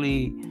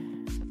actually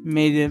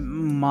made it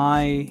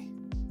my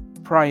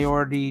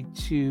priority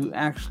to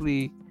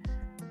actually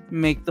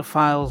make the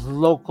files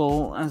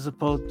local as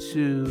opposed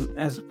to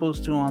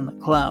on the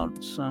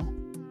cloud. So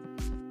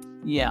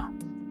yeah.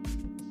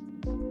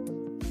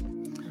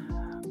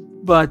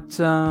 But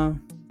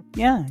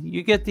yeah,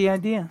 you get the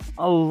idea.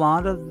 A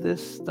lot of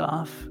this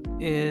stuff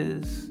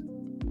is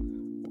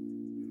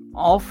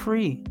all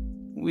free.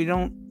 We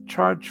don't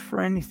charge for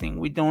anything.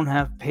 We don't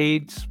have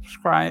paid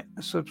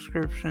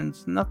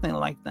subscriptions, nothing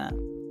like that.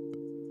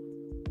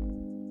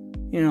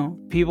 You know,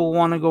 people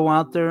want to go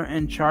out there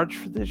and charge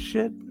for this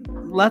shit.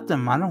 Let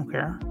them. I don't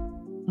care.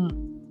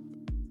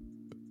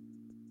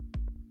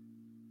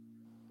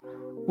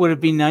 Would it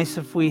be nice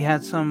if we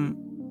had some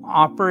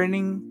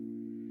operating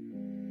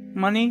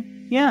money?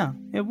 Yeah,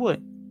 it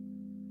would.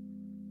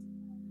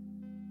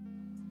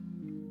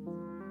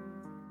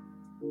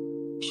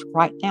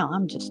 Right now,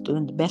 I'm just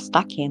doing the best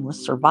I can with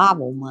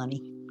survival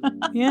money.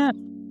 Yeah.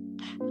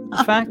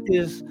 The fact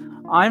is,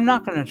 I'm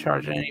not going to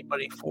charge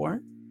anybody for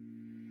it.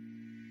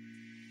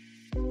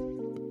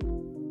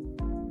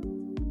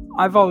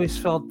 I've always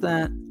felt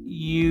that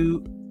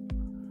you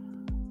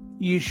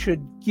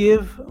should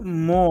give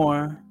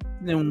more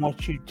than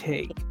what you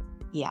take.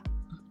 Yeah.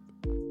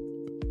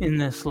 In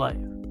this life.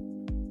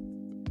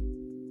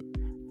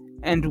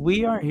 And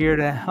we are here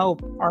to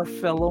help our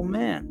fellow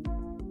man.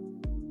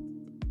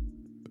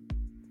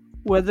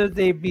 Whether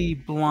they be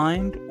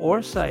blind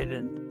or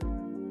sighted,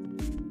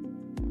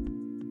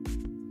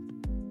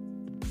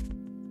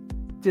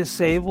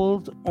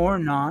 disabled or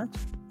not,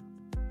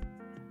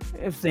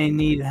 if they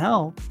need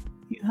help,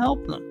 you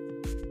help them.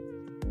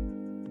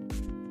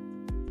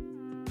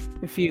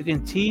 If you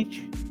can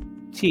teach,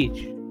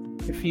 teach.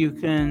 If you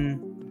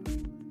can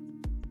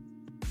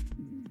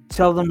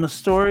tell them a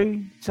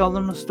story, tell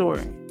them a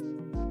story.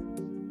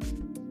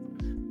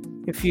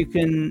 If you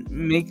can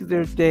make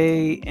their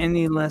day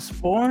any less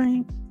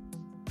boring,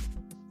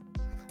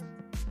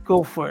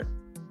 go for it.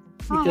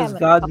 Because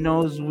God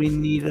knows we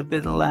need a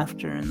bit of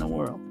laughter in the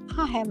world.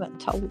 I haven't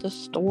told a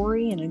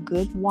story in a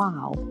good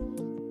while.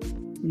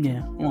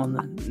 Yeah, well,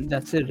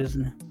 that's it,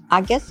 isn't it? I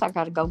guess I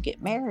got to go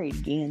get married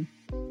again.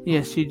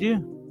 Yes, you do.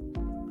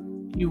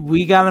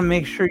 We got to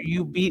make sure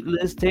you beat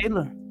Liz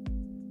Taylor.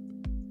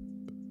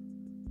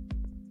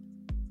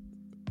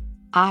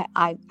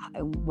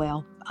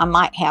 Well, I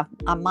might have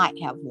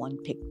one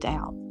picked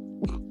out.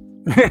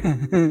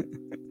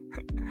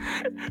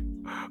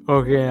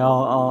 Okay,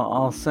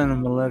 I'll send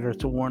him a letter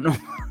to warn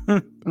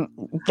him.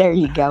 There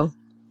you go.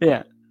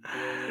 Yeah.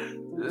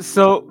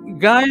 So,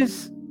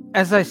 guys,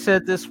 as I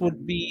said, this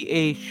would be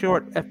a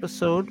short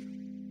episode.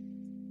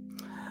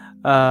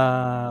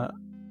 I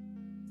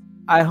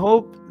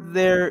hope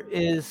there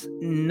is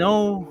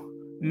no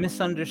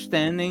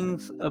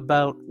misunderstandings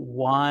about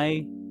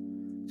why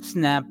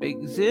Snap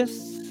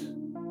exists,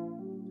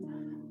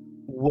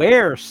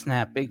 where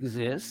Snap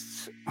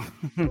exists.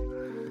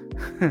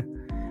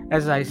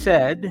 As I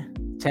said,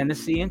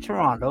 Tennessee and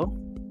Toronto.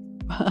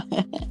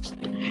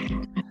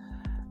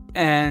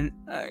 And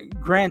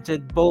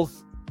granted,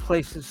 both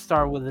places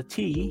start with a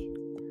T,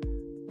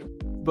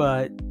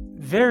 but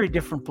very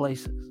different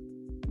places.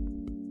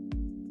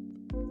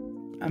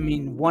 I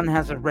mean, one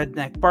has a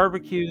redneck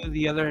barbecue,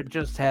 the other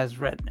just has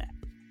redneck.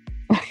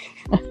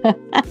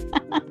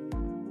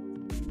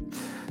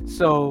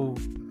 So,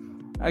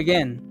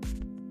 again,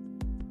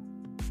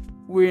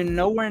 we're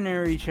nowhere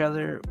near each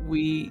other.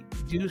 We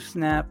do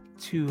Snap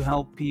to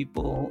help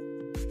people,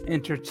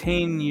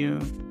 entertain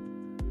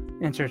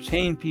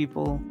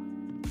people,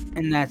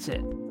 and that's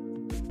it.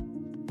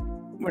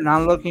 We're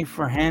not looking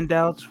for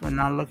handouts. We're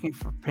not looking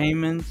for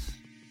payments.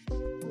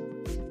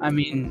 I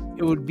mean,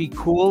 it would be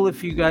cool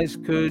if you guys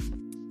could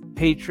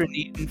patron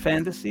Eden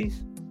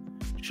Fantasies.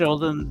 Show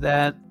them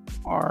that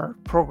our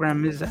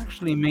program is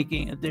actually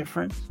making a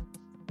difference.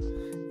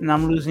 And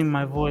I'm losing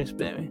my voice,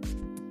 baby.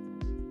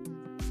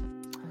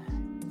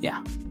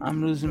 Yeah,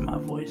 I'm losing my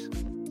voice.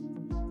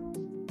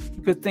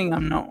 Good thing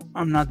I'm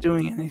not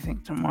doing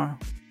anything tomorrow.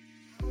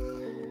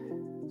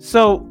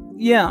 So,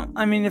 yeah,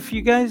 I mean, if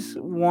you guys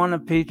want to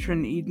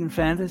patron Eden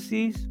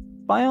Fantasies,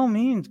 by all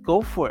means,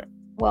 go for it.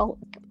 Well,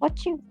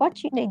 what you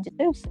need to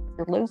do, since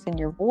you're losing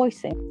your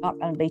voice and you're not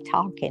going to be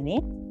talking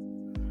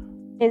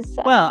in, is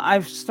Well,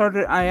 I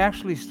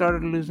actually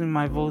started losing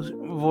my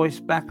voice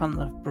back on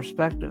the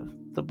perspective,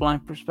 the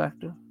blind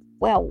perspective.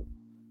 well,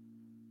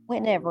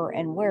 whenever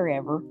and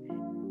wherever,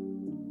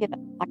 you know,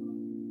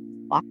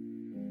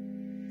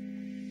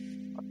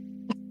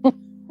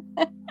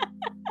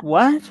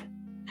 What?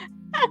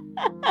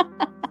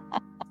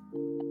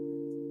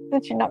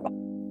 that you're not going to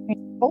use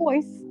your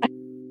voice.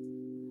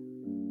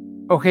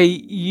 Okay,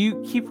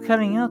 you keep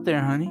cutting out there,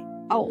 honey.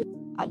 Oh,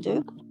 I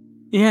do.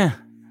 Yeah.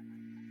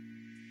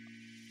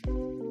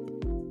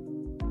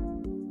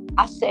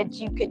 I said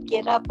you could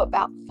get up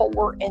about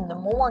 4 in the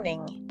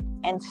morning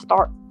and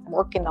start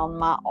working on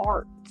my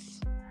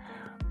arts.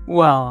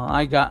 Well,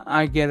 I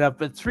get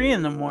up at 3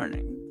 in the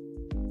morning.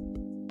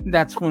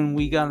 That's when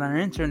we got our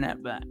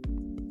internet back.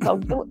 So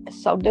do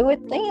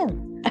it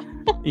then.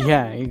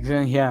 Yeah,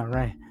 exactly. Yeah,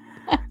 right.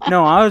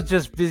 No, I was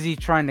just busy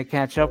trying to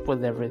catch up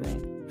with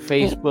everything.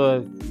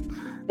 Facebook,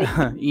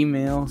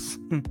 emails.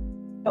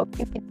 So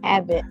you can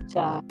have it.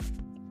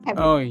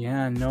 Oh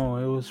yeah, no,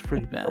 it was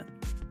pretty bad.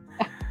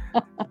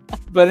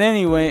 But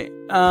anyway,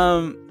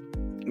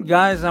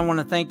 guys, I want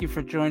to thank you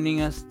for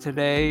joining us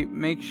today.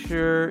 Make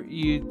sure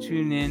you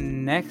tune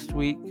in next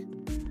week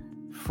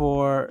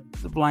for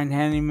The Blind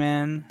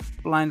Handyman,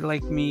 Blind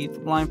Like Me, The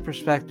Blind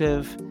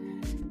Perspective,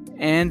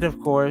 and of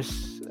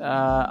course,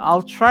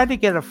 I'll try to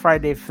get a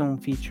Friday film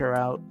feature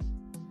out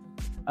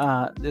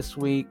this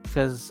week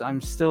because I'm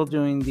still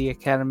doing the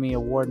Academy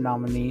Award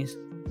nominees.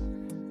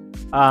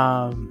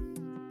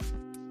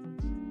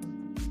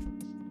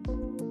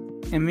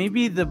 And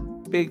maybe The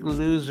Big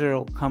Loser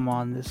will come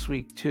on this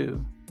week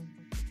too.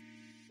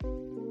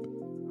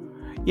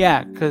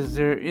 Yeah, because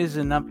there is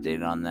an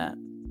update on that.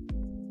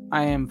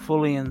 I am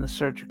fully in the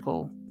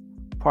surgical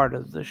part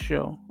of the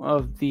show,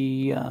 of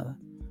the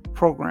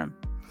program.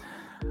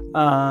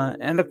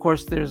 And of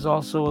course, there's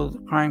also the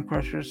Crime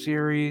Crusher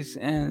series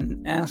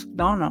and Ask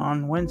Donna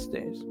on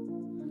Wednesdays.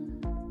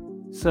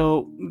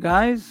 So,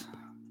 guys,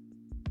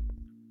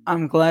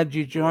 I'm glad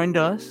you joined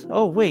us.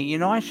 Oh, wait,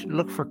 I should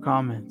look for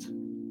comments.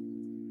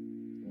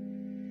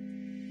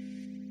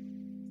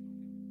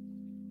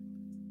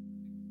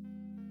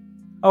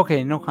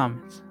 Okay, no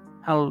comments.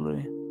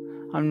 Hallelujah.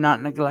 I'm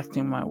not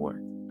neglecting my work.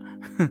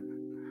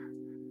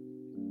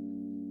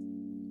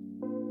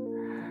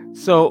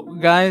 So,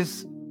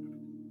 guys,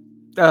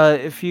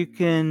 if you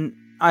can,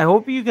 I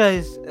hope you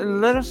guys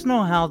let us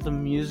know how the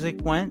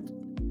music went.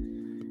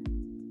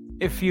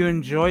 If you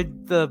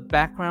enjoyed the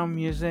background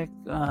music,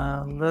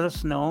 let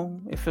us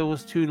know. If it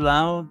was too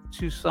loud,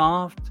 too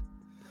soft,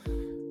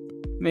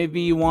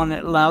 maybe you want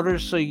it louder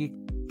so you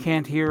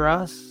can't hear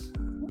us.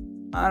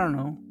 I don't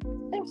know.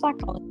 Seems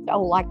like on a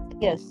show like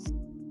this.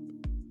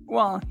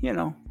 Well,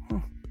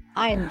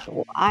 I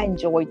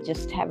enjoy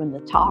just having the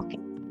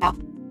talking.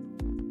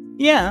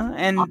 Yeah,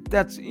 and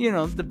that's,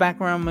 the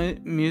background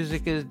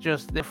music is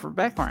just there for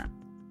background.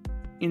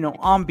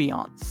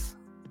 Ambiance,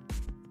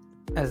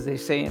 as they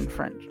say in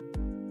French.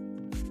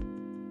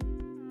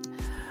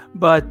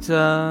 But,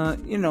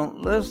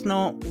 let us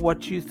know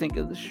what you think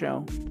of the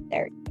show.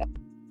 There you go.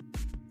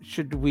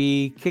 Should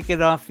we kick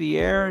it off the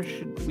air?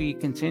 Should we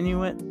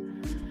continue it?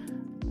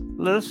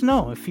 Let us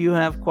know if you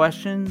have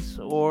questions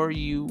or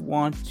you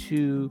want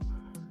to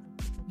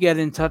get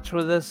in touch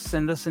with us.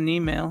 Send us an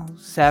email,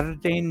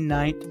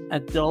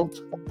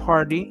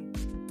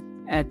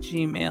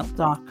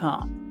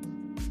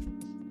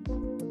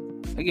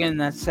 SaturdayNightAdultParty@gmail.com. Again,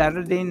 that's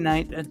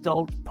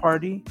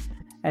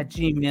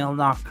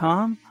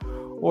SaturdayNightAdultParty@gmail.com.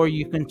 Or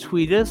you can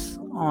tweet us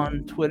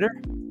on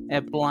Twitter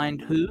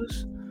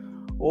 @BlindWho's,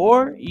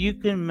 or you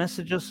can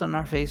message us on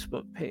our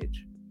Facebook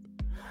page.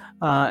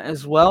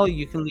 As well,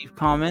 you can leave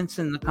comments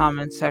in the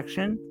comment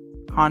section,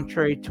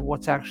 contrary to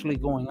what's actually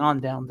going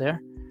on down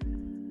there.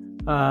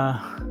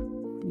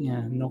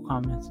 Yeah, no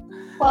comments.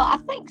 Well, I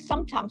think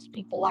sometimes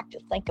people like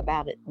to think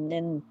about it and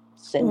then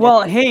send it.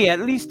 Well, hey, at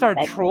least our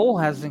troll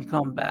hasn't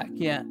come back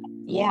yet.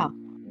 Yeah.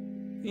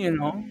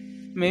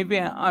 Maybe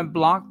I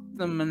blocked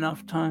them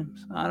enough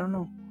times. I don't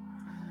know.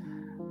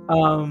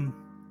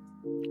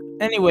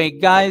 Anyway,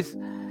 guys,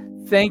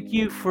 thank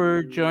you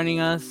for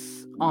joining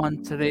us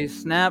on today's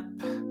Snap.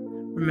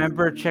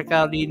 Remember, check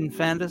out Eden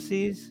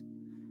Fantasies.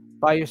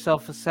 Buy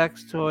yourself a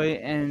sex toy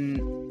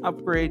and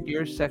upgrade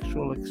your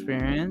sexual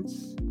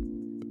experience.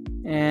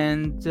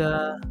 And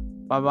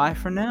bye-bye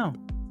for now.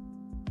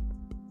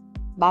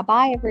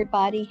 Bye-bye,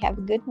 everybody. Have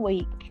a good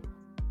week.